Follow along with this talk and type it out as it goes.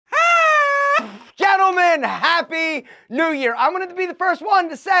gentlemen, Happy New Year. I wanted to be the first one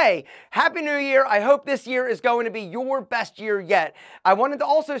to say Happy New Year. I hope this year is going to be your best year yet. I wanted to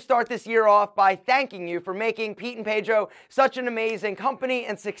also start this year off by thanking you for making Pete and Pedro such an amazing company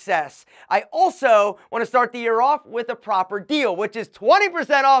and success. I also want to start the year off with a proper deal, which is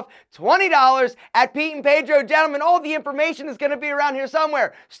 20% off, $20 at Pete and Pedro. Gentlemen, all the information is going to be around here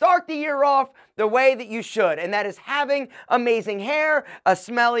somewhere. Start the year off the way that you should, and that is having amazing hair, a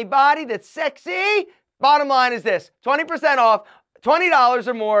smelly body that's sexy. Bottom line is this, 20% off, $20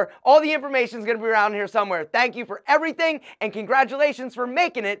 or more. All the information is going to be around here somewhere. Thank you for everything, and congratulations for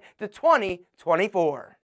making it to 2024.